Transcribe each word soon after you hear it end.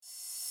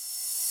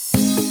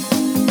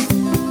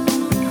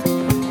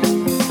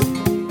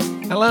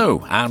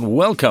Hello and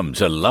welcome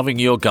to Loving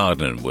Your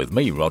Garden with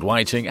me, Rod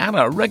Whiting, and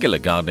our regular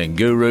gardening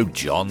guru,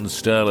 John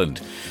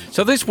Sterland.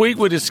 So this week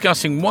we're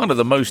discussing one of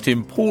the most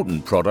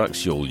important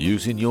products you'll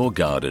use in your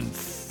garden,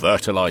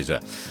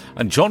 fertiliser.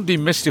 And John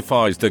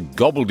demystifies the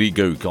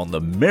gobbledygook on the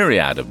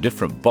myriad of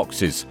different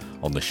boxes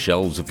on the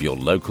shelves of your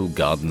local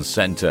garden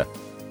centre.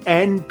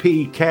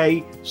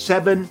 NPK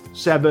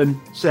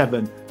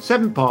 777.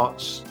 7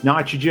 parts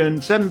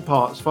nitrogen, 7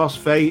 parts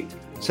phosphate,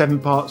 7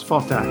 parts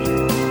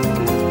potash.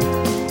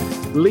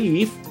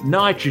 Leaf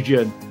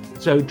nitrogen.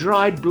 So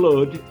dried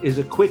blood is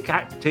a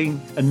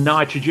quick-acting and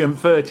nitrogen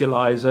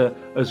fertiliser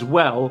as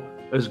well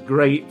as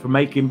great for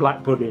making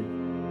black pudding.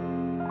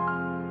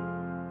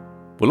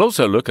 We'll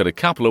also look at a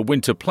couple of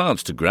winter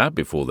plants to grab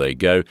before they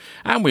go,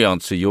 and we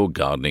answer your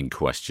gardening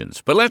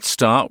questions. But let's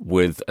start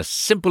with a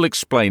simple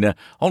explainer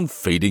on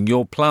feeding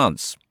your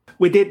plants.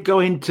 We did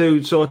go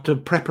into sort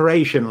of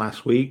preparation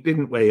last week,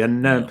 didn't we?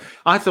 And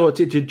I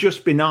thought it'd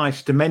just be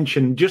nice to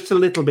mention just a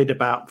little bit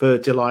about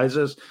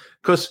fertilisers,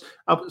 because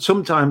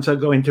sometimes I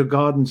go into a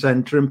garden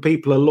centre and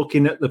people are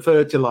looking at the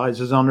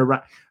fertilisers on a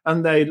rack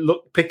and they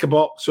pick a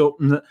box up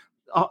and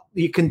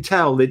you can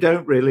tell they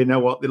don't really know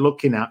what they're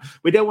looking at.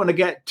 We don't want to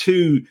get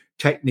too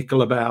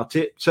technical about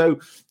it. So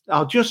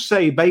I'll just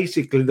say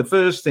basically the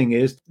first thing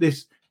is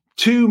there's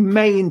 2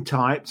 main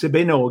types of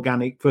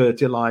inorganic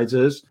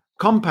fertilisers.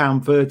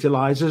 Compound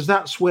fertilisers,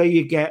 that's where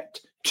you get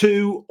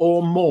 2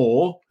 or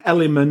more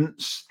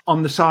elements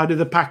on the side of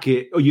the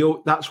packet,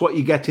 or that's what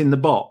you get in the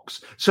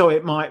box. So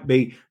it might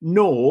be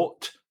 0,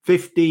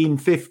 15,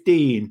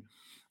 15,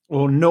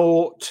 or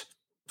 0,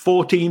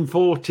 14,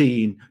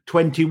 14,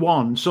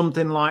 21,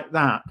 something like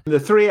that. The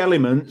 3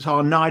 elements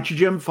are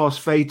nitrogen,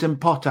 phosphate, and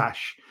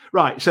potash.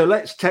 Right, so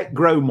let's take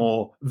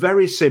Growmore.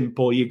 Very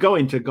simple. You go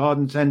into a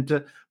garden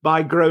centre,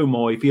 buy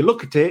Growmore. If you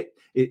look at it,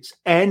 it's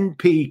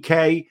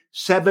NPK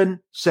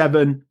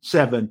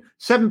 777.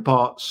 7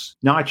 parts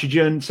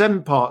nitrogen,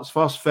 7 parts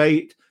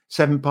phosphate,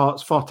 7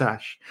 parts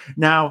potash.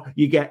 Now,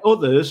 you get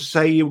others,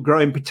 say you're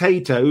growing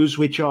potatoes,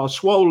 which are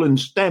swollen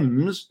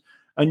stems,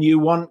 and you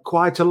want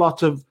quite a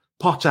lot of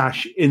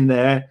potash in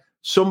there,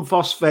 some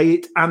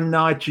phosphate and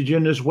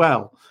nitrogen as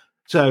well.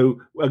 So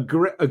a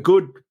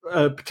good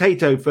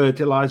potato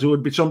fertilizer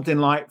would be something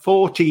like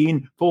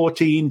 14,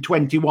 14,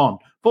 21.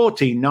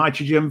 14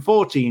 nitrogen,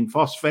 14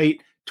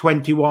 phosphate,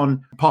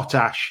 21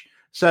 potash.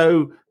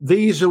 So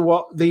these are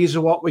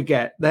what we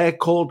get. They're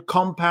called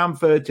compound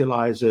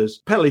fertilizers.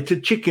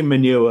 Pelleted chicken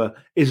manure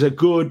is a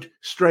good,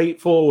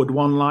 straightforward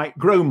one like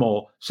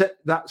Growmore.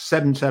 That's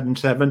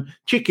 777.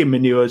 Chicken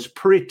manure is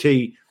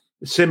pretty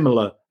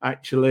similar,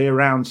 actually,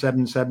 around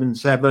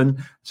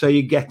 777. So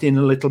you're getting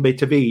a little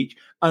bit of each.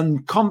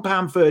 And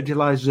compound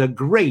fertilizers are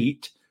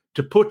great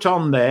to put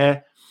on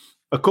there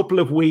a couple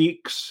of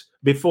weeks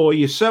before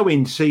you're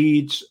sowing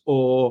seeds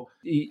or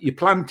you're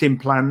planting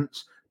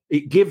plants.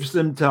 It gives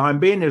them time,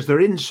 being as they're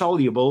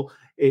insoluble,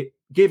 it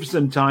gives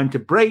them time to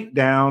break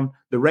down.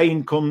 The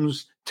rain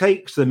comes,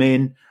 takes them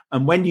in,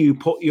 and when you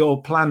put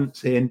your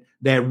plants in,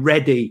 they're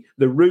ready.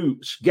 The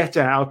roots get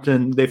out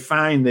and they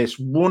find these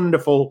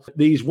wonderful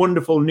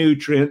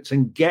nutrients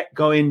and get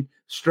going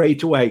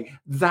straight away.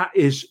 That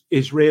is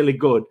really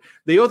good.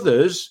 The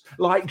others,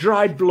 like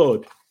dried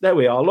blood, there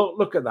we are.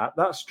 Look at that.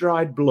 That's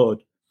dried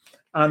blood.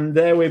 And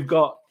there we've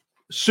got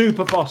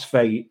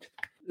superphosphate.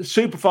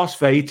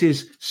 Superphosphate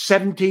is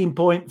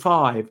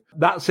 17.5.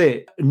 That's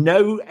it.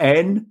 No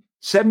N,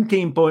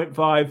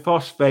 17.5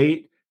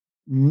 phosphate,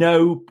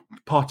 no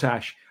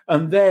potash.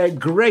 And they're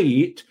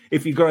great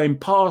if you're growing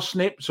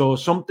parsnips or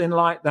something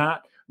like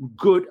that.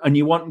 Good. And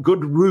you want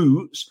good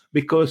roots,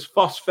 because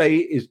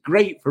phosphate is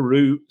great for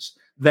roots.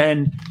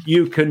 Then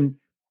you can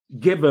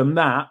give them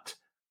that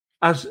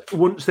as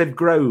once they've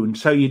grown.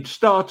 So you'd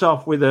start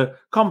off with a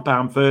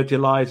compound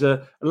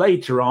fertilizer.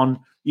 Later on,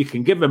 you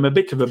can give them a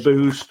bit of a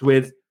boost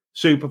with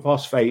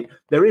superphosphate.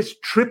 There is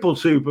triple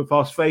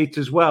superphosphate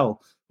as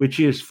well, which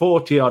is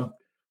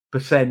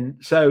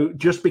 40-odd%. So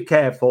just be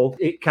careful.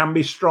 It can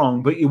be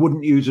strong, but you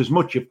wouldn't use as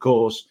much, of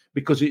course,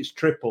 because it's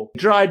triple.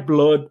 Dried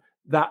blood,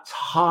 that's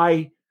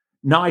high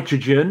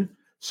nitrogen.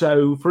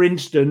 So, for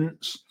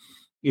instance,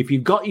 if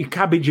you've got your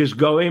cabbages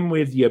going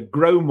with your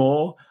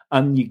Growmore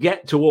and you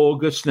get to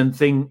August and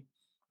think,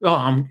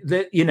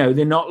 they're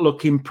not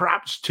looking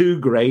perhaps too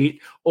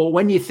great, or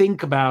when you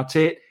think about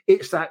it,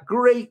 it's that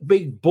great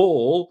big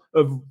ball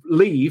of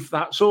leaf.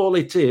 That's all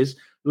it is.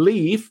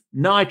 Leaf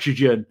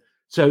nitrogen.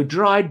 So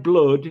dried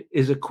blood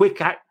is a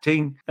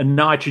quick-acting and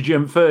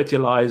nitrogen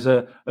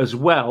fertilizer as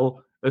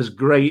well as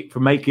great for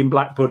making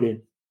black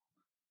pudding.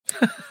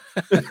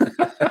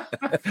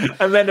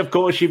 And then, of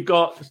course, you've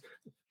got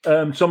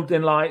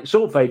something like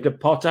sulfate of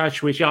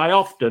potash, which I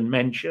often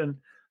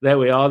mention. There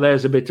we are.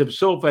 There's a bit of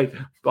sulfate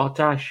of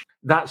potash.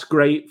 That's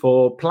great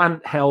for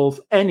plant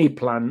health, any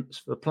plants,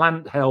 for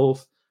plant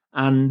health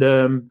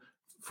and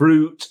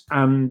fruit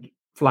and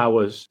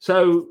flowers.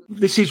 So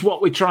this is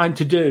what we're trying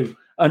to do.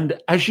 And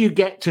as you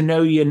get to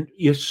know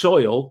your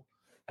soil,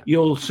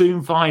 you'll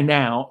soon find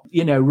out,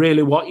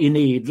 really what you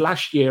need.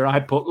 Last year, I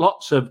put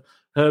lots of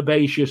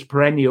herbaceous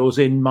perennials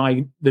in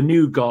the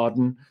new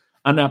garden,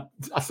 and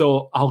I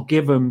thought I'll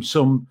give them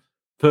some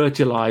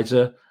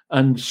fertilizer,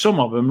 and some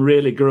of them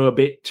really grow a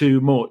bit too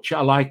much.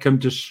 I like them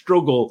to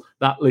struggle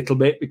that little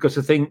bit because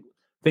I think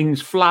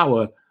things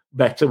flower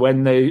better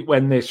when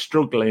they're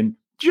struggling,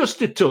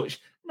 just a touch,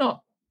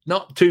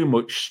 not too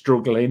much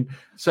struggling.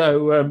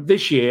 So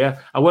this year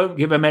I won't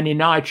give them any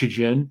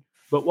nitrogen,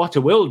 but what I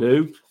will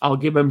do, I'll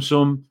give them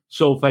some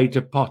sulfate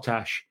of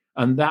potash,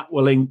 and that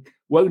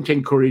won't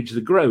encourage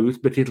the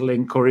growth, but it'll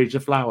encourage the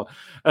flower.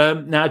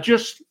 Now,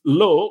 just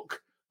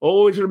look,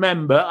 always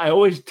remember, I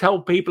always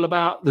tell people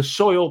about the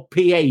soil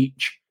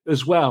pH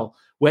as well,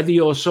 whether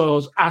your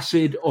soil's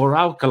acid or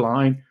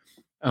alkaline,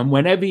 and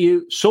whenever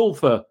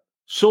sulfate,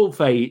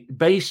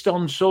 based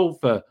on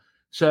sulfur.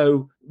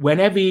 So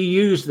whenever you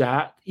use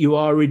that, you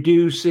are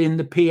reducing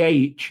the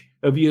pH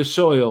of your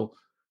soil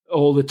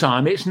all the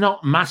time. It's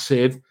not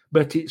massive,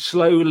 but it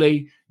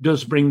slowly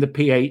does bring the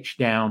pH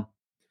down.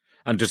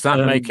 And does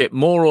that make it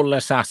more or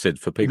less acid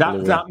for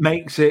people? That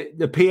makes it,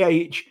 the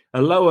pH,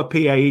 a lower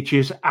pH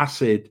is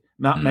acid.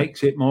 That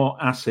makes it more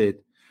acid.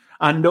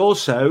 And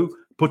also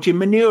putting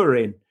manure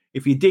in.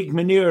 If you dig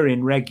manure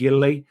in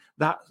regularly,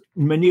 that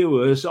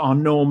manures are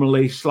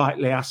normally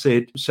slightly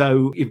acid,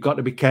 so you've got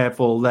to be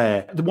careful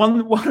there. The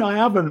one I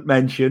haven't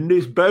mentioned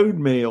is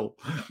bone meal.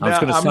 I was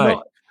going to say,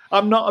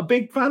 I'm not a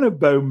big fan of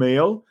bone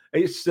meal.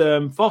 It's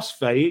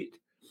phosphate,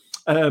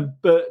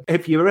 but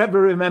if you ever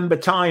remember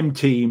Time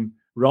Team,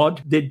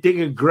 Rod, they'd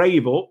dig a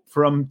grave up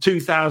from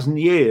 2,000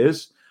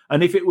 years,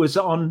 and if it was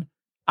on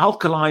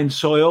alkaline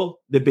soil,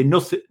 there'd be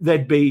nothing.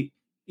 They'd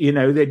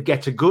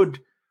get a good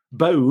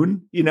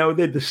bone.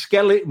 The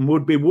skeleton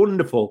would be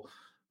wonderful.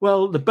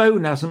 Well, the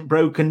bone hasn't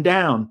broken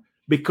down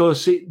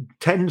because it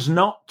tends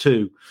not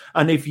to.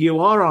 And if you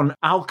are on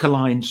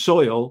alkaline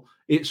soil,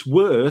 it's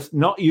worth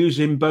not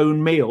using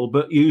bone meal,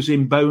 but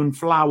using bone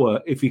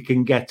flour if you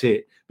can get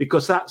it,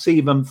 because that's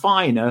even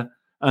finer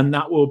and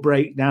that will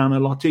break down a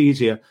lot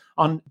easier.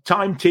 On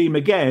Time Team,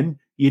 again,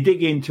 you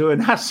dig into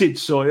an acid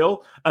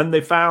soil and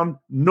they found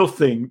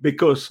nothing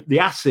because the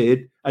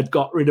acid had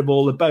got rid of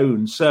all the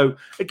bones. So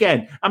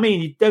again,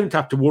 you don't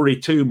have to worry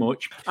too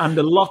much. And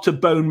a lot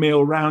of bone meal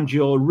around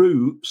your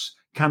roots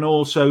can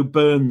also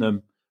burn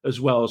them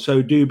as well.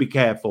 So do be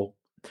careful.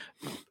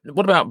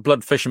 What about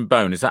blood, fish and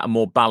bone? Is that a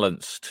more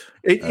balanced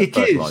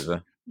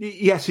fertilizer?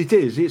 Yes, it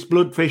is. It's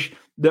blood, fish.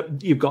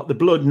 You've got the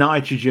blood,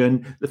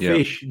 nitrogen, the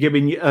fish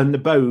giving you, and the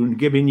bone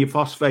giving you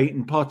phosphate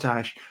and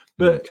potash.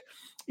 But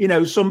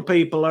some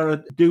people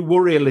do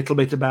worry a little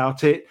bit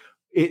about it.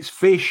 It's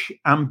fish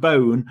and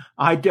bone.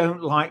 I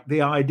don't like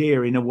the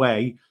idea, in a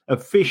way,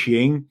 of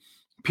fishing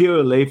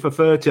purely for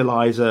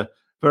fertilizer,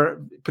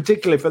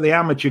 particularly for the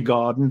amateur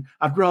garden.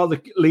 I'd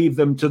rather leave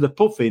them to the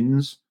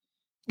puffins,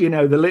 the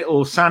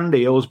little sand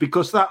eels,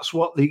 because that's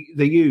what they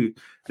use.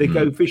 They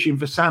go fishing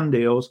for sand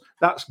eels.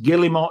 That's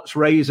guillemots,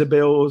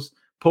 razorbills,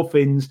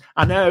 puffins.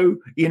 I know,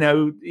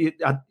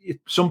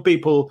 some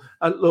people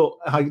look.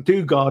 I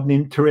do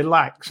gardening to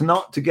relax,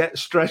 not to get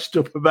stressed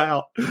up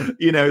about,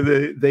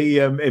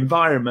 the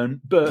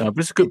environment. But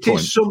it's a good point.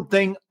 Is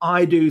something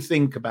I do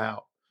think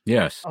about.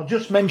 Yes, I'll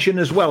just mention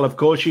as well. Of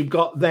course, you've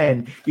got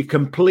then your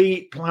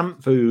complete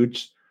plant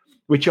foods,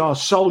 which are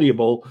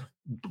soluble.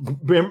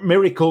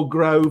 Miracle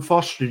Grow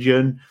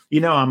Phostogen.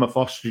 I'm a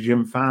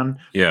Phostogen fan.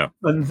 Yeah,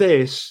 and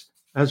this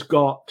has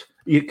got.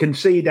 You can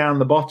see down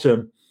the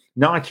bottom.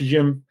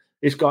 Nitrogen,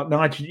 it's got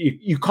nitrogen.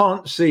 You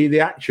can't see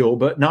the actual,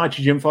 but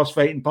nitrogen,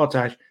 phosphate, and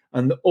potash,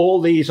 and all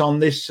these on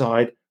this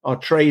side are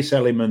trace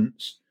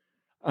elements.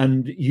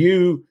 And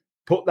you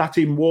put that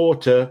in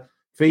water,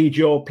 feed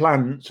your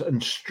plants,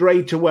 and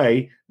straight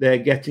away they're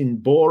getting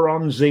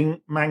boron,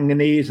 zinc,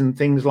 manganese, and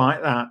things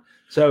like that.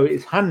 So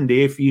it's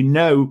handy if you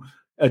know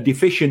a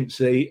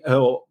deficiency,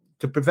 or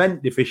to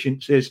prevent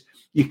deficiencies,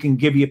 you can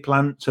give your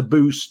plants a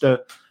booster.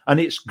 And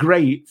it's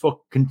great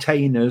for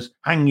containers,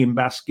 hanging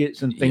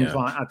baskets, and things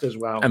like that as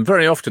well. And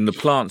very often the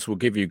plants will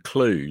give you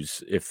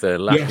clues if they're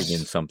lacking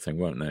in something,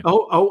 won't they?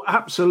 Oh,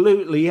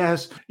 absolutely,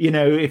 yes.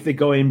 If they're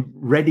going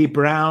reddy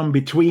brown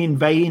between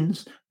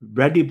veins,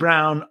 reddy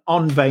brown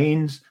on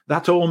veins,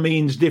 that all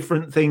means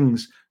different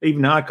things.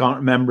 Even I can't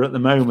remember at the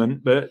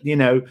moment, but,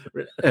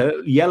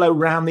 yellow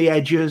round the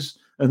edges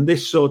and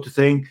this sort of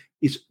thing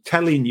is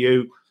telling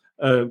you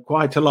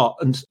quite a lot.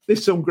 And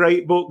there's some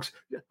great books.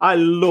 I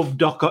love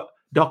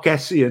Doc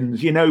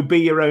Essian's, Be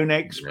Your Own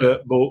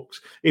Expert books.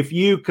 If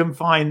you can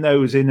find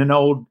those in an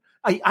old,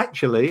 I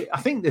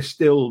think they're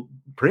still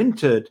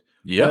printed.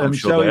 Yeah, I'm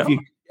sure they are.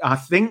 I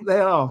think they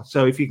are.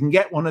 So if you can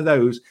get one of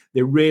those,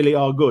 they really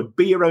are good.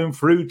 Be Your Own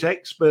Fruit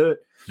Expert,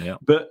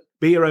 but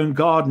Be Your Own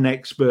Garden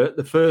Expert,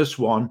 the first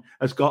one,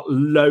 has got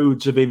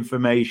loads of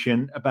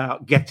information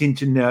about getting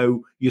to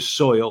know your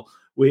soil,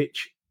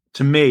 which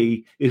to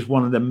me is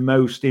one of the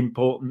most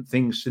important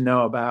things to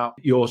know about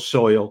your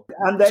soil.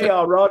 And they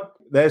are, Rod.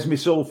 There's my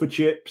sulfur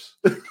chips.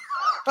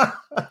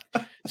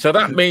 So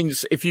that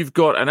means if you've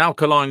got an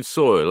alkaline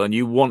soil and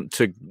you want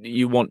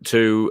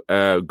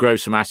to grow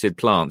some acid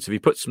plants, if you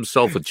put some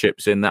sulfur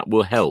chips in, that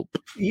will help.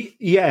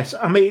 Yes,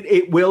 I mean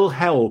it will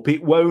help.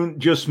 It won't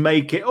just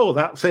make it. Oh,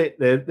 that's it.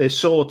 They're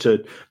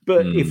sorted.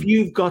 But if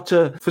you've got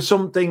for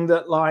something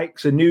that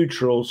likes a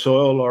neutral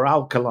soil or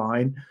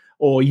alkaline,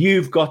 or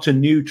you've got a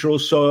neutral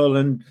soil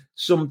and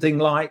something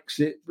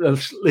likes it a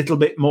little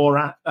bit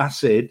more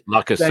acid,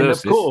 like a then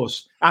surface. Of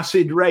course,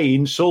 acid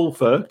rain,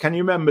 sulfur. Can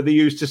you remember they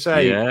used to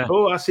say, Yeah.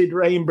 "Oh, acid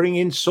rain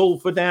bringing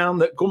sulfur down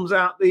that comes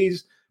out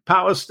these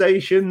power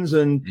stations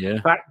and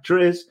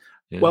factories."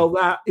 Yeah. Well,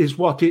 that is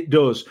what it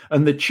does,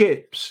 and the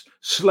chips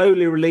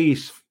slowly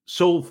release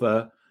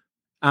sulfur,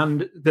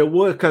 and they'll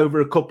work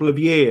over a couple of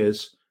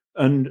years,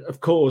 and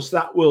of course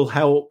that will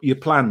help your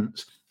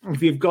plants.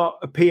 If you've got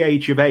a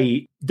pH of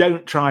 8,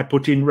 don't try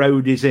putting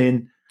Rhodies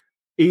in,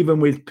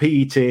 even with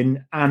peat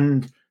in,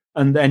 and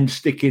then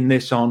sticking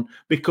this on,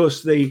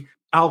 because the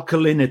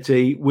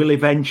alkalinity will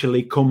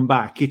eventually come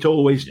back. It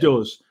always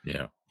does.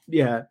 Yeah.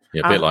 Yeah.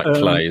 A bit like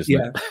clay,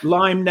 isn't it?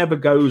 Lime never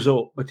goes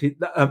up, but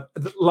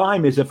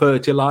lime is a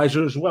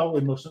fertilizer as well, we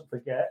mustn't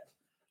forget.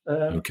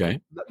 Okay.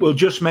 We'll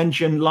just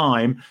mention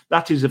lime.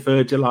 That is a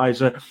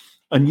fertilizer.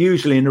 And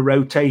usually in a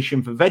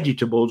rotation for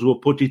vegetables, we'll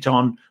put it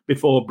on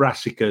before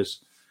brassicas.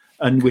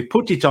 And we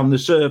put it on the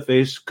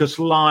surface because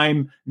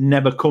lime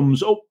never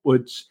comes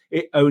upwards.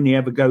 It only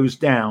ever goes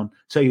down.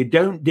 So you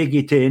don't dig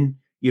it in.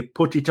 You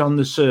put it on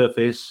the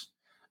surface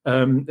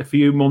a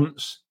few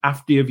months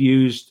after you've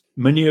used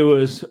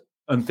manures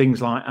and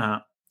things like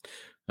that.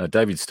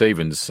 David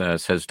Stevens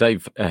says,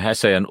 Dave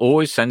Hessian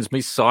always sends me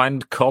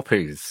signed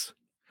copies.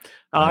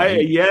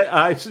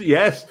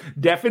 Yes,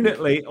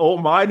 definitely. All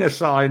mine are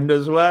signed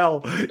as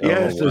well.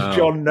 Yes, wow. As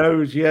John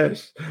knows,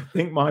 yes. I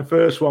think my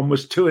first one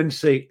was 2 and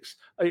 6.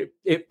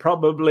 It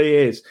probably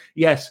is.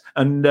 Yes,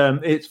 and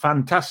it's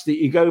fantastic.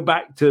 You go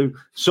back to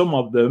some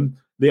of them,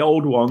 the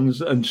old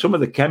ones, and some of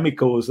the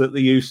chemicals that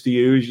they used to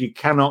use, you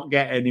cannot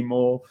get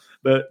anymore.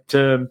 But,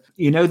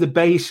 the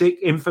basic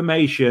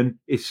information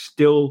is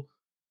still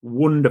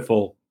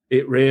wonderful.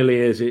 It really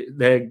is.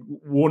 They're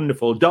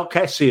wonderful. Doc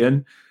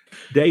Hessian,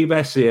 Dave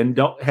Hessian,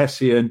 Doc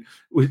Hessian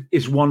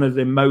is one of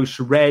the most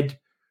read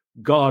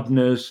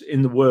gardeners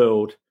in the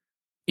world.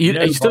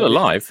 He's still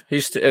alive.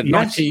 He's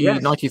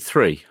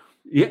 93.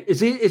 Yeah, is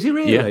he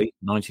really? Yeah,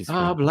 93.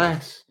 Ah,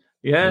 bless.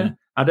 Yeah,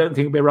 I don't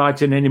think he'll be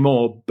writing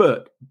anymore,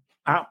 but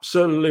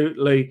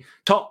absolutely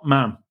top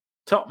man.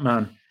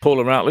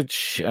 Paula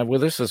Routledge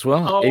with us as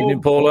well.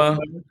 Evening, Paula.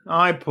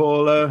 Hi,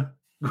 Paula.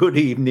 Good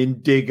evening,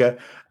 Digger.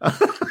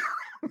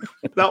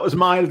 That was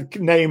my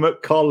name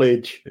at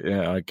college.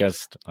 Yeah, I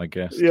guess.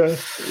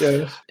 Yes.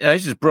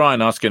 This is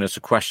Brian asking us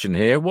a question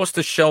here. What's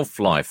the shelf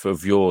life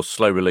of your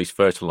slow release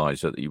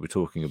fertilizer that you were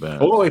talking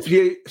about? Oh,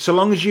 so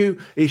long as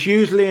it's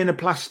usually in a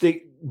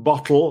plastic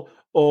bottle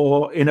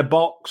or in a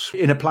box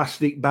in a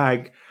plastic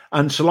bag,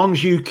 and so long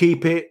as you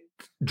keep it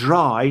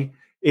dry,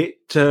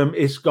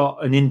 it's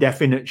got an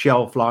indefinite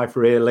shelf life.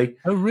 Really?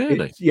 Oh,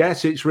 really?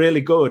 Yes, it's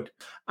really good.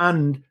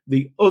 And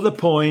the other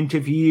point,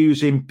 if you're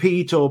using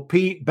peat or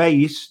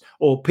peat-based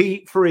or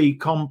peat-free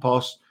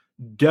compost,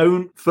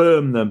 don't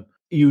firm them.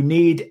 You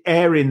need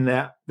air in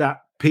that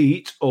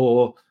peat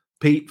or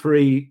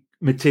peat-free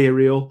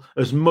material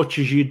as much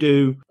as you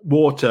do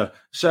water.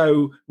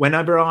 So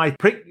whenever I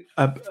prick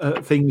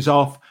things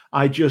off,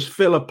 I just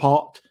fill a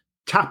pot,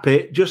 tap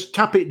it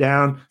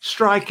down,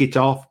 strike it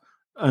off,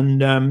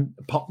 and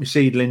pop my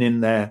seedling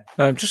in there.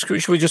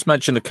 Should we just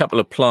mention a couple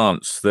of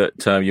plants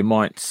that you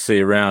might see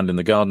around in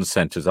the garden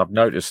centres? I've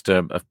noticed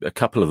a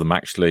couple of them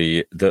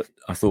actually that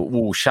I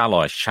thought,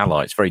 shallot.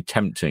 It's very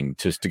tempting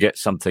to get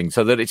something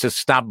so that it's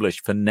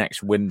established for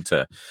next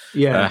winter.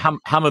 Yeah,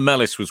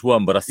 Hamamelis was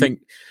one, but I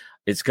think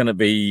it's going to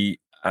be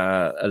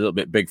a little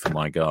bit big for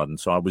my garden,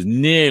 so I was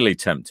nearly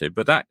tempted.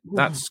 But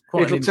that's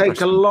quite. It'll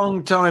take a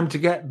long time to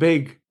get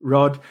big,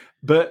 Rod,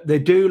 but they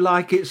do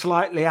like it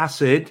slightly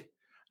acid.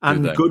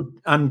 And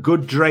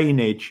good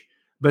drainage.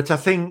 But I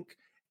think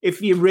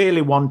if you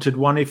really wanted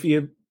one, if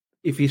your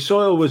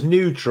soil was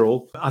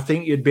neutral, I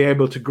think you'd be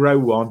able to grow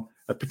one,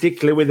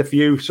 particularly with a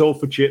few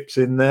sulfur chips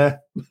in there.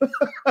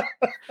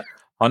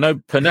 I know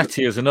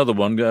Panetia is another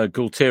one,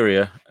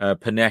 Gualteria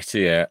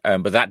Panetia,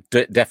 but that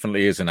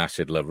definitely is an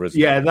acid lover,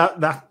 isn't it? Yeah,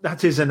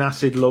 that is an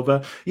acid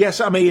lover. Yes,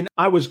 I mean,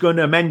 I was going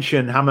to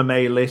mention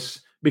Hamamelis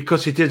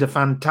because it is a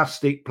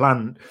fantastic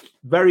plant,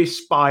 very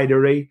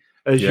spidery.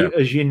 As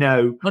you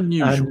know,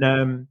 unusual,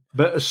 and,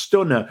 but a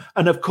stunner.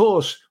 And of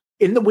course,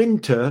 in the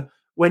winter,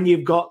 when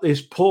you've got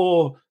this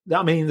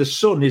the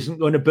sun isn't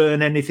going to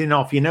burn anything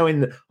off.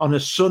 On a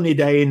sunny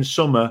day in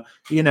summer,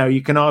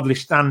 you can hardly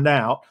stand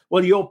out.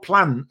 Well, your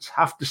plants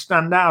have to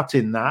stand out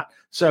in that.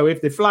 So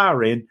if they're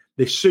flowering,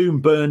 they're soon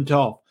burnt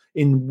off.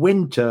 In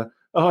winter,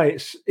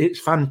 it's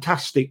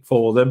fantastic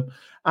for them,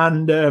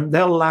 and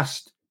they'll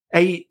last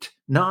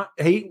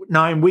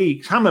 8-9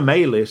 weeks.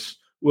 Hamamelis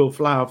will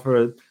flower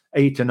for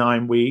 8 or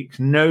 9 weeks,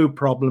 no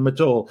problem at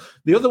all.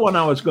 The other one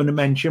I was going to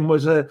mention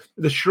was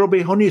the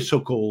shrubby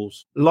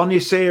honeysuckles,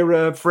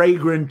 Lonicera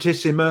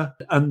fragrantissima,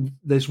 and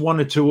there's one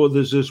or two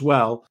others as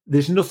well.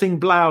 There's nothing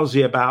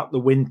blousy about the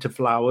winter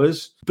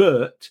flowers,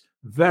 but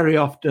very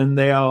often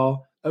they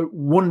are a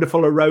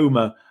wonderful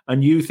aroma.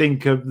 And you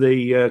think of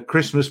the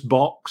Christmas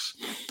box,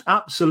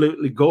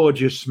 absolutely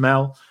gorgeous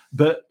smell.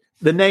 But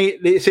the name,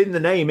 it's in the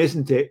name,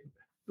 isn't it?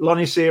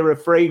 Lonicera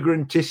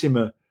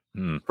fragrantissima,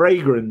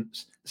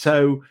 fragrance.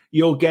 So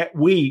you'll get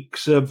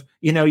weeks of,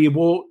 you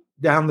walk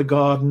down the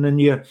garden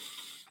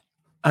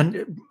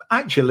and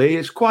actually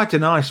it's quite a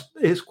nice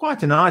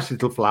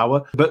little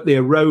flower, but the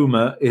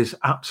aroma is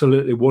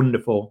absolutely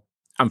wonderful.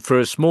 And for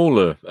a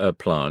smaller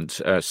plant,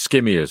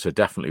 skimmias are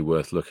definitely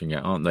worth looking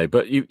at, aren't they?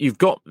 But you've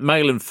got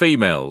male and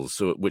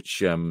females, which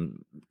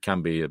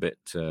can be a bit...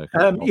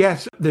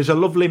 yes, there's a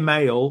lovely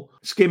male,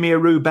 Skimmia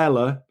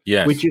rubella,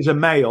 yes, which is a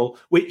male,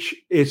 which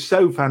is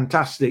so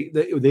fantastic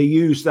that they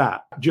use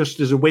that just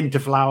as a winter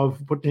flower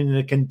put in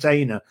a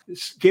container.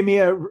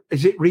 Skimmia,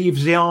 is it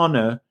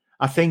Reevesiana,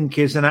 I think,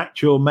 is an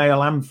actual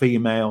male and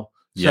female.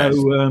 Yes.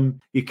 So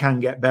you can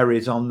get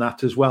berries on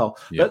that as well.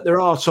 Yeah. But there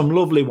are some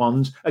lovely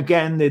ones.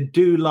 Again, they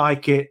do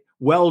like it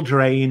well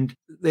drained.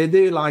 They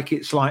do like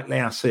it slightly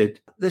acid.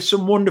 There's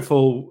some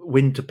wonderful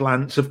winter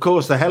plants. Of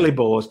course, the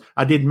hellebores.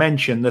 I did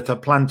mention that I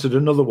planted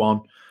another one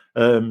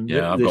I've this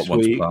got one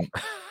week. to plant.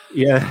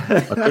 Yeah.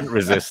 I couldn't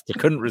resist.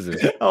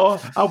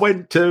 I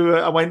went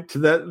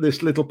to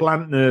this little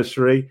plant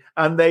nursery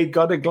and they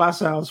got a glass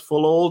house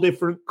full, all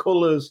different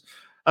colours.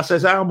 I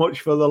says, how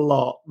much for the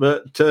lot?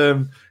 But,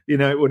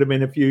 it would have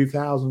been a few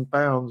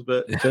 £1,000,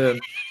 but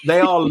they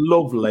are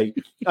lovely.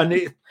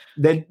 And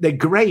they're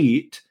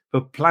great for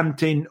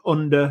planting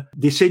under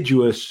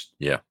deciduous.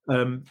 Yeah.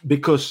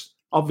 Because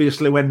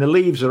obviously when the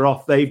leaves are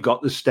off, they've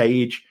got the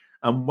stage.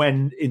 And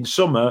when in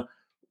summer,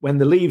 when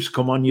the leaves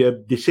come on your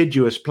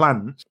deciduous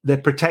plants, they're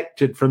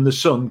protected from the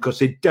sun because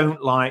they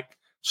don't like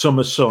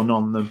summer sun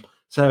on them.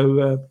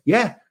 So,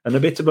 and a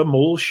bit of a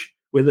mulch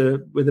with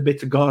a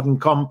bit of garden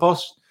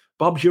compost.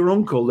 Bob's your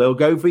uncle. They'll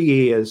go for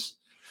years.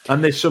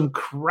 And there's some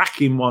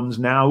cracking ones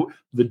now,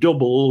 the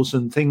doubles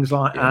and things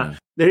like that.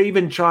 They're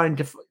even trying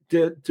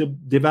to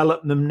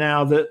develop them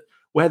now that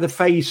where the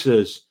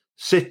faces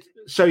sit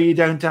so you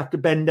don't have to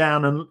bend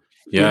down and...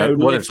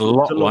 it's a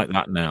lot like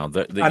that now.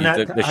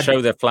 They show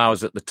their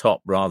flowers at the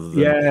top rather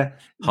than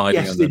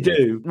hiding. Yes, they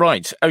do.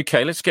 Right.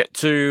 Okay. Let's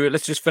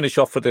just finish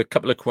off with a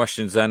couple of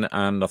questions then,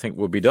 and I think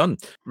we'll be done.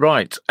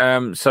 Right.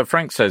 So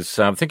Frank says,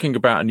 I'm thinking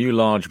about a new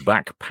large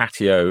back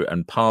patio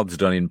and paths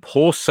done in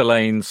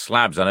porcelain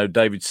slabs. I know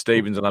David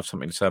Stevens will have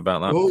something to say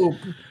about that. Oh,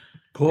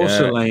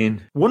 porcelain.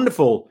 Yeah.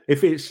 Wonderful.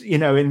 If it's,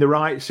 in the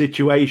right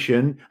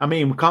situation. I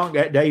mean, we can't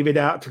get David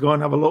out to go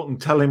and have a look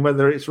and tell him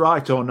whether it's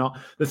right or not.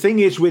 The thing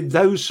is with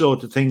those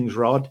sort of things,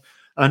 Rod,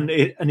 and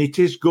it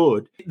is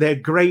good, they're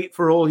great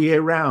for all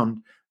year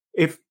round.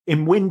 If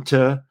in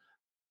winter,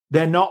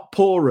 they're not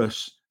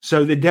porous,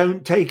 so they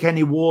don't take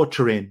any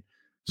water in.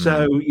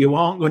 So you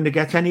aren't going to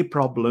get any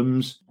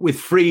problems with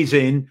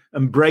freezing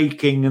and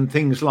breaking and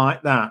things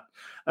like that.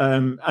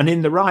 And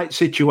in the right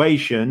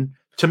situation,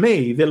 to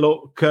me, they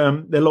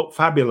look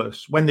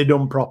fabulous when they're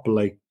done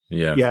properly.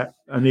 Yeah,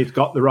 and it's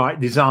got the right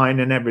design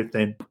and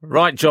everything.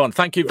 Right, John,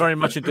 thank you very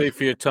much indeed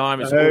for your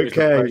time. It's always a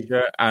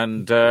pleasure.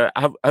 And I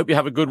hope you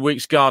have a good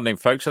week's gardening,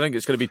 folks. I think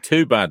it's going to be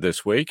too bad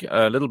this week.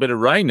 A little bit of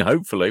rain,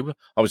 hopefully.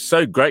 I was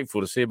so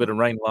grateful to see a bit of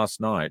rain last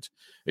night.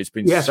 It's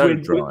been so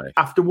dry.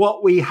 After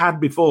what we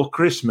had before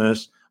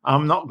Christmas,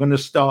 I'm not going to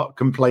start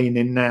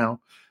complaining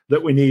now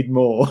that we need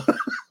more.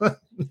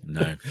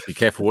 No, be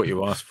careful what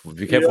you ask for.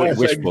 Be careful what you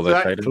wish for.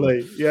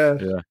 Exactly. Yeah.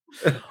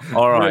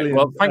 All right. Brilliant.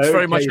 Well, thanks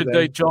very much then.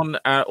 indeed, John.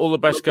 All the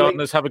best,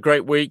 gardeners. Have a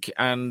great week,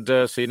 and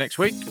see you next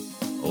week.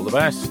 All the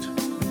best.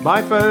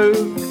 Bye,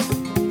 folks.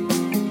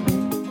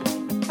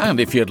 And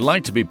if you'd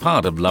like to be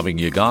part of Loving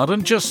Your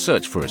Garden, just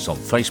search for us on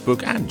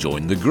Facebook and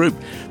join the group.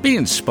 Be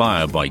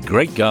inspired by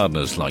great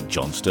gardeners like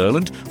John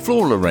Sterland,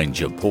 floral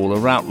arranger Paula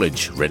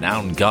Routledge,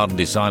 renowned garden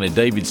designer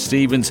David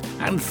Stevens,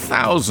 and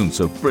thousands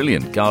of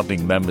brilliant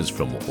gardening members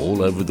from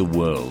all over the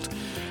world.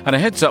 And a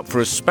heads up for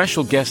a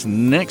special guest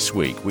next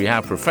week. We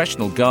have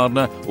professional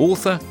gardener,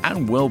 author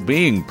and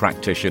well-being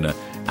practitioner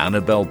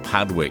Annabelle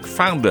Padwick,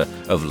 founder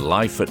of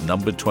Life at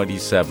Number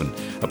 27,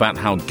 about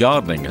how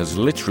gardening has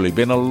literally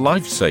been a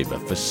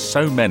lifesaver for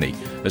so many,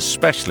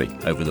 especially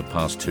over the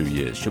past 2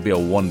 years. She'll be a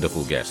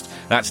wonderful guest.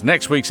 That's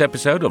next week's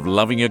episode of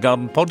Loving Your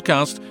Garden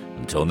podcast.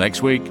 Until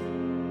next week.